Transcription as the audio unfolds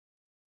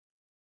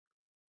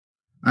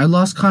I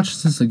lost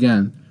consciousness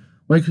again,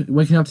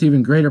 waking up to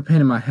even greater pain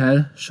in my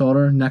head,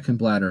 shoulder, neck, and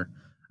bladder.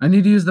 I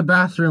need to use the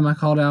bathroom, I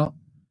called out.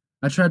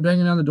 I tried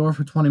banging on the door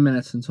for 20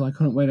 minutes until I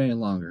couldn't wait any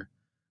longer,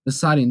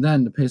 deciding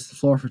then to pace the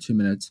floor for 2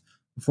 minutes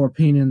before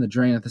peeing in the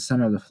drain at the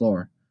center of the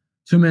floor.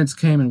 2 minutes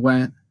came and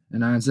went,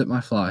 and I unzipped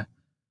my fly.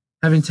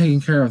 Having taken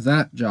care of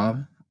that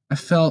job, I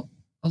felt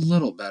a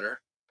little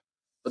better.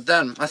 But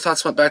then my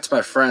thoughts went back to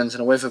my friends,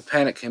 and a wave of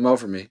panic came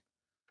over me.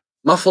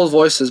 Muffled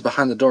voices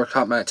behind the door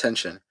caught my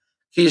attention.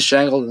 Keys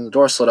jangled and the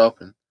door slid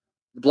open.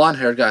 The blond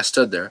haired guy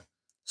stood there,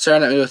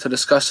 staring at me with a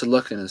disgusted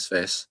look in his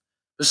face.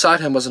 Beside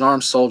him was an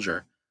armed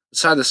soldier.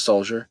 Beside the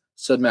soldier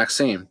stood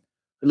Maxine,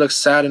 who looked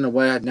sad in a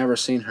way I'd never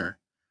seen her.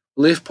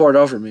 Relief poured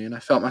over me, and I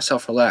felt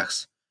myself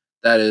relax.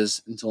 That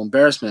is, until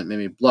embarrassment made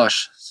me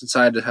blush, since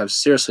I had to have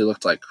seriously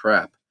looked like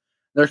crap.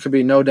 There could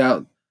be no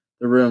doubt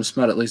the room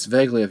smelled at least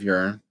vaguely of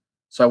urine,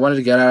 so I wanted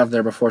to get out of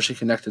there before she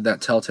connected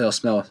that telltale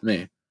smell with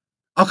me.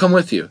 I'll come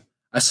with you,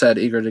 I said,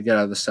 eager to get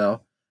out of the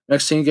cell.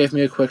 Maxine gave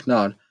me a quick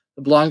nod.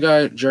 The blond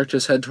guy jerked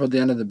his head toward the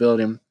end of the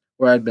building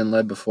where I had been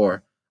led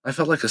before. I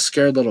felt like a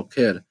scared little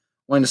kid,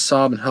 wanting to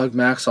sob and hug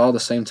Max all at the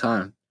same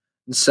time.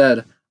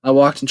 Instead, I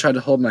walked and tried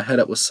to hold my head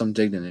up with some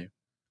dignity.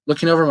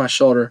 Looking over my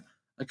shoulder,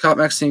 I caught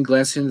Maxine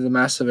glancing into the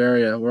massive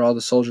area where all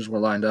the soldiers were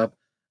lined up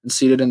and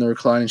seated in the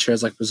reclining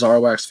chairs like bizarre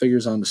wax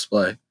figures on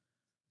display.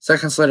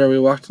 Seconds later, we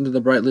walked into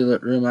the brightly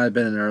lit room I had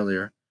been in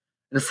earlier.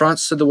 In front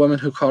stood the woman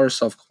who called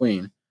herself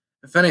Queen.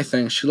 If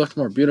anything, she looked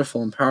more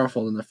beautiful and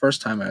powerful than the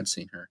first time I had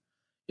seen her.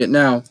 Yet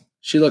now,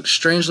 she looked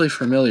strangely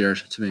familiar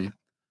to me.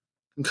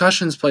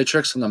 Concussions play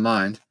tricks on the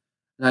mind,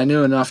 and I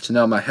knew enough to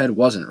know my head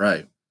wasn't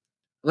right.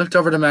 I looked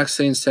over to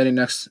Maxine standing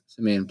next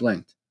to me and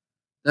blinked,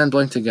 then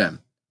blinked again.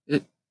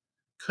 It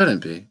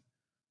couldn't be.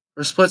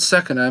 For a split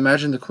second, I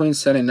imagined the Queen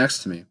standing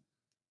next to me.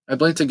 I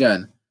blinked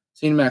again,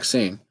 seeing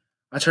Maxine.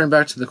 I turned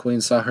back to the Queen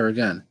and saw her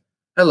again.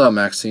 Hello,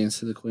 Maxine,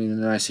 said the Queen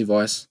in an icy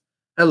voice.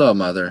 Hello,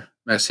 Mother,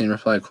 Maxine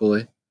replied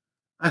coolly.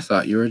 I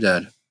thought you were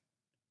dead.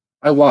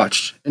 I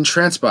watched,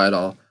 entranced by it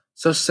all,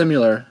 so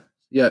similar,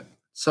 yet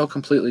so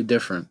completely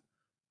different.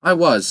 I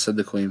was, said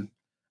the Queen.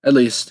 At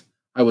least,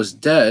 I was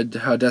dead to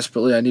how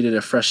desperately I needed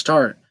a fresh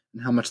start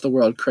and how much the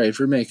world craved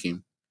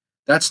remaking.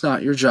 That's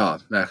not your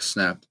job, Max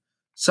snapped.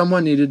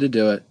 Someone needed to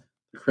do it,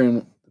 the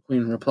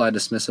Queen replied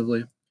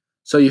dismissively.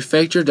 So you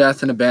faked your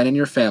death and abandoned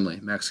your family,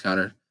 Max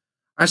countered.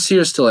 I see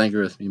you're still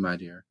angry with me, my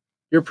dear.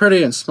 You're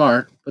pretty and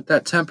smart, but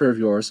that temper of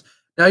yours.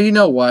 Now you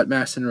know what,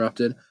 Max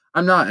interrupted.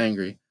 I'm not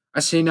angry. I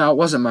see now it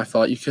wasn't my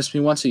fault you kissed me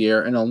once a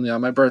year and only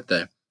on my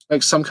birthday,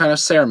 like some kind of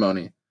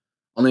ceremony.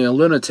 Only a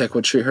lunatic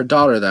would treat her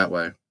daughter that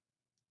way.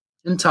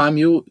 In time,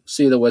 you'll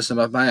see the wisdom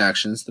of my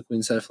actions, the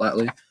Queen said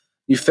flatly.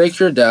 You faked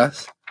your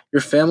death,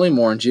 your family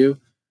mourned you,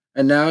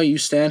 and now you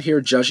stand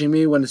here judging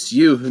me when it's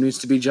you who needs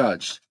to be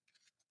judged.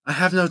 I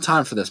have no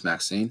time for this,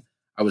 Maxine.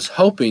 I was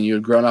hoping you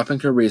had grown up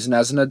and could reason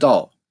as an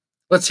adult.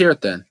 Let's hear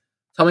it then.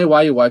 Tell me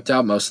why you wiped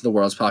out most of the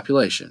world's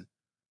population.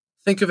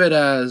 Think of it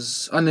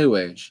as a new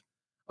age,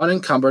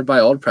 unencumbered by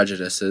old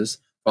prejudices,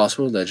 false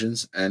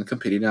religions, and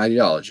competing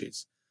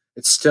ideologies.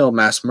 It's still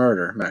mass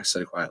murder, Max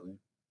said quietly.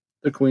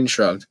 The Queen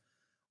shrugged.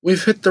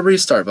 We've hit the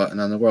restart button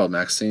on the world,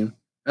 Maxine,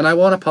 and I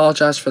won't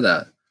apologize for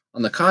that.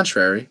 On the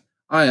contrary,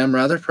 I am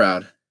rather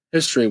proud.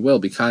 History will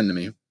be kind to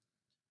me.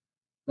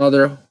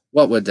 Mother,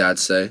 what would Dad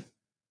say?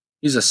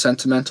 He's a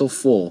sentimental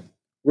fool.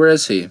 Where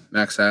is he?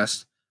 Max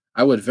asked.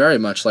 I would very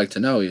much like to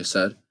know, he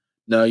said.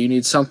 No, you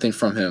need something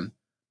from him.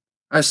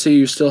 I see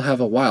you still have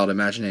a wild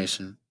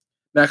imagination.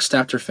 Max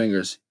snapped her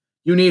fingers.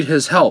 You need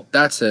his help,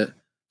 that's it.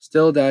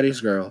 Still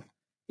Daddy's girl.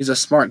 He's a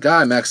smart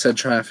guy, Max said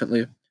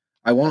triumphantly.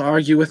 I won't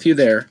argue with you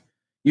there.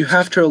 You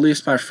have to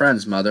release my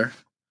friends, Mother.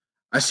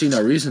 I see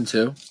no reason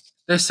to.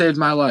 They saved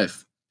my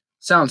life.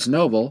 Sounds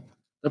noble.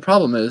 The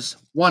problem is,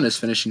 one is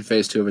finishing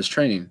phase 2 of his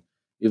training.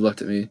 He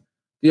looked at me.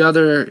 The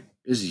other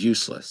is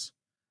useless.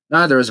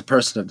 Neither is a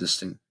person of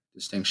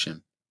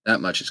distinction.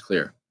 That much is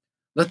clear.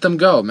 Let them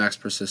go, Max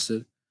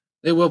persisted.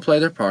 They will play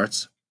their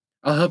parts.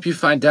 I'll help you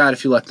find Dad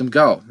if you let them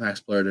go,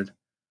 Max blurted.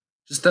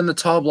 Just then the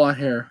tall blonde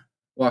hair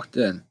walked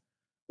in.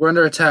 We're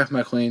under attack,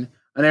 my queen.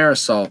 An air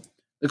assault.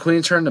 The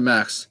Queen turned to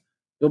Max.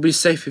 You'll be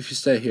safe if you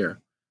stay here.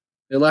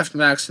 They left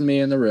Max and me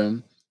in the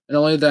room, and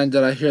only then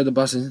did I hear the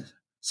buzzing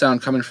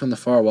sound coming from the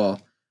far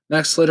wall.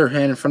 Max slid her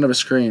hand in front of a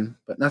screen,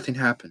 but nothing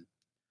happened.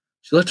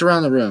 She looked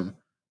around the room,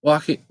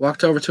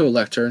 walked over to a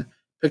lectern,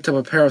 picked up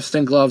a pair of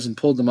thin gloves and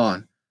pulled them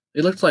on.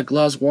 They looked like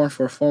gloves worn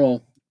for a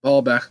formal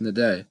ball back in the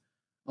day,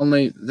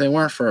 only they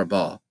weren't for a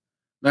ball.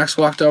 Max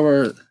walked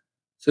over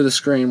to the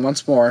screen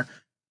once more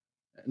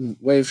and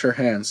waved her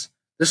hands.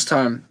 This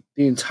time,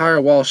 the entire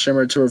wall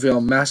shimmered to reveal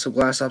a massive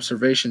glass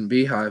observation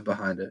beehive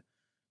behind it.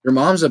 Your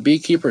mom's a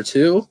beekeeper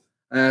too?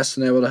 I asked,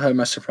 unable to hide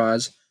my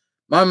surprise.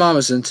 My mom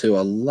is into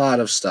a lot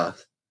of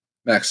stuff,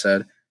 Max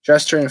said,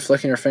 gesturing and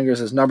flicking her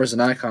fingers as numbers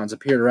and icons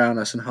appeared around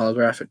us in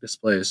holographic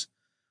displays.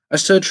 I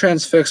stood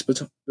transfixed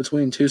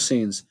between two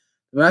scenes,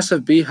 the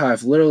massive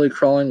beehive literally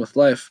crawling with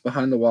life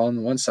behind the wall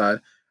on one side,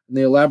 and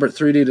the elaborate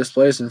 3D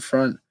displays in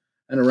front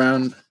and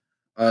around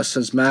us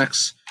as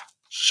Max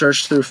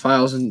searched through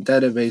files and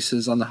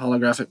databases on the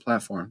holographic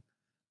platform,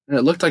 and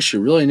it looked like she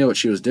really knew what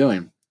she was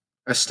doing.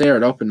 I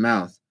stared, open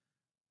mouthed.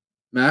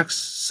 Max,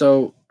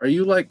 so are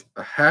you like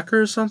a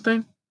hacker or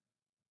something?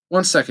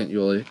 1 second,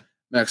 Yuli,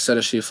 Max said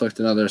as she flicked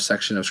another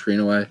section of screen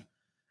away.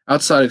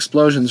 Outside,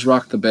 explosions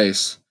rocked the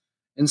base.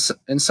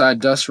 Inside,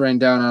 dust rained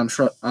down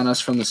on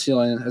us from the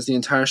ceiling as the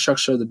entire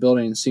structure of the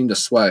building seemed to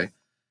sway.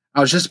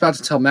 I was just about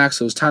to tell Max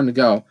it was time to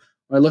go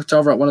when I looked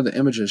over at one of the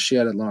images she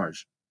had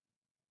enlarged.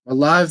 A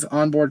live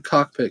onboard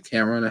cockpit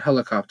camera in a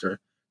helicopter,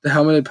 the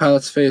helmeted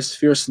pilot's face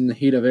fierce in the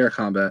heat of air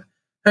combat.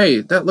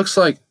 Hey, that looks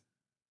like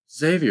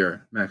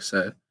Xavier, Max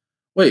said.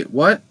 Wait,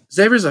 what?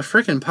 Xavier's a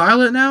freaking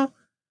pilot now?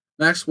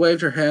 Max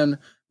waved her hand,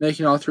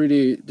 making all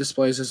 3D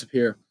displays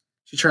disappear.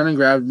 She turned and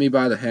grabbed me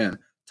by the hand.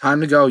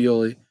 Time to go,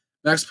 Yuli.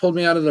 Max pulled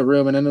me out of the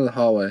room and into the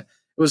hallway. It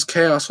was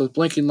chaos with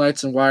blinking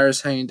lights and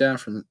wires hanging down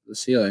from the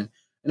ceiling.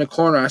 In a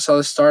corner, I saw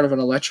the start of an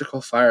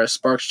electrical fire as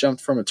sparks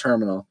jumped from a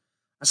terminal.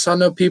 I saw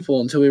no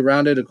people until we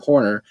rounded a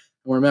corner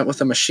and were met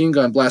with a machine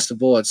gun blast of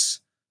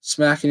bullets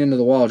smacking into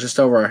the wall just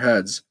over our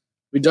heads.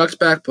 We ducked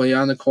back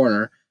beyond the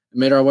corner and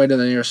made our way to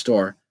the nearest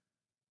door.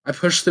 I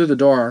pushed through the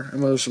door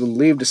and was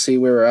relieved to see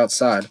we were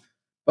outside.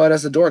 But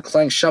as the door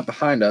clanged shut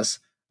behind us,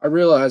 I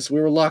realized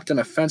we were locked in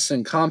a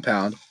fenced-in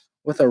compound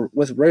with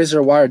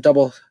razor wire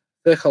double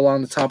thick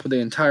along the top of the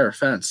entire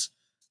fence.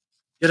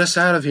 Get us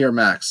out of here,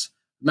 Max.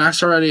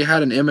 Max already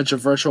had an image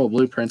of virtual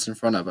blueprints in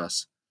front of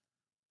us.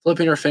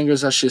 Flipping her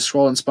fingers as she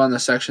scrolled and spun the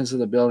sections of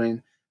the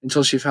building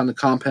until she found the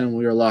compound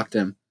we were locked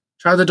in.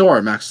 Try the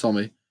door, Max told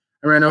me.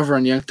 I ran over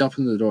and yanked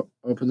open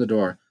the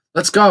door.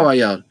 Let's go, I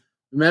yelled.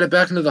 We made it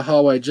back into the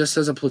hallway just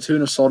as a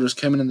platoon of soldiers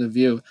came into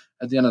view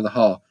at the end of the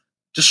hall.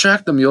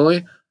 Distract them,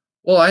 Yuli.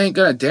 Well, I ain't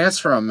gonna dance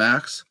for him,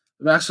 Max.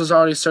 Max was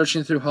already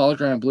searching through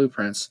hologram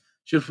blueprints.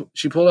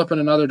 She pulled open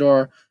another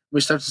door, and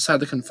we stepped inside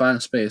the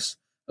confined space,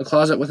 a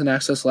closet with an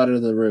access ladder to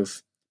the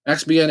roof.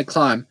 Max began to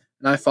climb,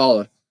 and I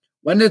followed.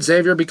 When did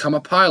Xavier become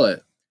a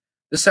pilot?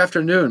 This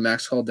afternoon,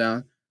 Max called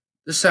down.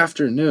 This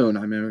afternoon,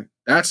 I mean,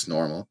 that's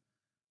normal.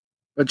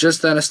 But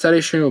just then, a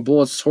steady stream of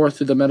bullets tore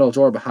through the metal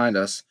door behind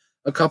us.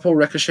 A couple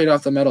ricocheted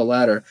off the metal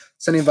ladder,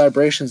 sending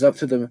vibrations up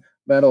through the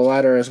metal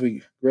ladder as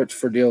we gripped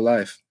for dear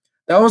life.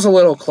 That was a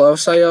little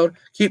close, I yelled.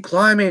 Keep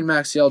climbing,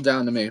 Max yelled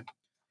down to me.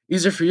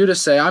 Easier for you to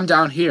say, I'm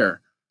down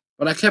here.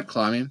 But I kept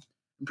climbing,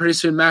 and pretty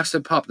soon Max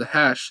had popped the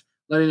hatch,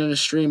 letting in a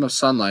stream of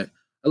sunlight.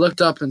 I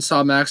looked up and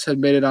saw Max had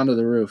made it onto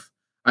the roof.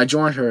 I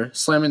joined her,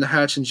 slamming the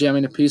hatch and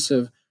jamming a piece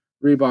of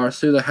rebar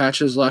through the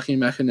hatch's locking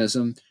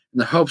mechanism in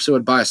the hopes it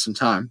would buy us some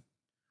time.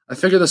 I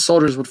figured the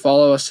soldiers would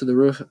follow us to the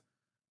roof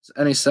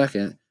any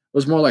second. It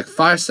was more like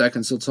 5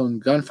 seconds until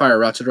gunfire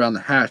erupted around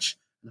the hatch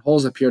and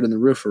holes appeared in the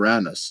roof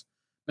around us.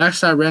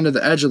 Max and I ran to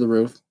the edge of the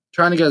roof,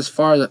 trying to get as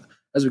far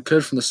as we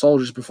could from the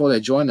soldiers before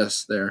they joined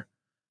us there.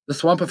 The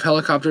thwomp of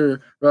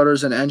helicopter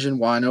rotors and engine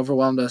whine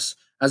overwhelmed us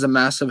as a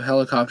massive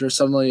helicopter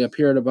suddenly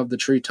appeared above the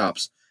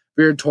treetops,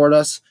 veered toward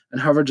us,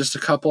 and hovered just a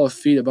couple of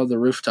feet above the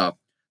rooftop.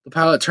 The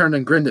pilot turned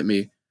and grinned at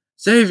me.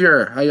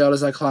 Xavier! I yelled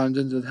as I climbed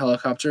into the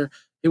helicopter.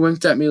 He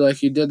winked at me like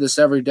he did this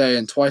every day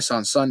and twice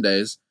on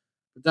Sundays.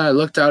 But then I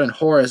looked out in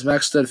horror as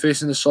Max stood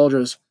facing the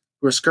soldiers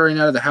who were scurrying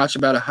out of the hatch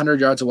about 100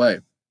 yards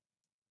away.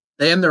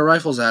 They aimed their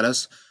rifles at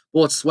us.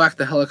 Bullets whacked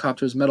the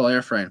helicopter's metal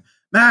airframe.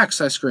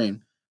 Max! I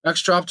screamed.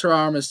 Max dropped her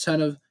arm as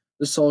 10 of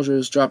the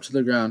soldiers dropped to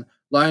the ground,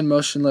 lying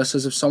motionless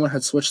as if someone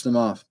had switched them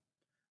off.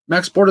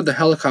 Max boarded the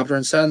helicopter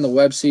and sat in the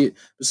web seat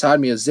beside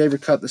me as Xavier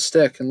cut the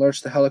stick and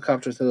lurched the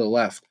helicopter to the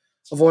left,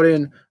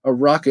 avoiding a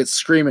rocket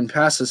screaming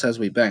past us as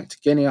we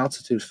banked, gaining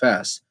altitude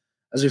fast.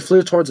 As we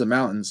flew towards the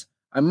mountains,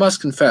 I must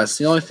confess,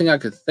 the only thing I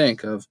could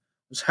think of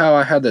was how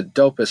I had the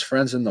dopest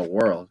friends in the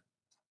world.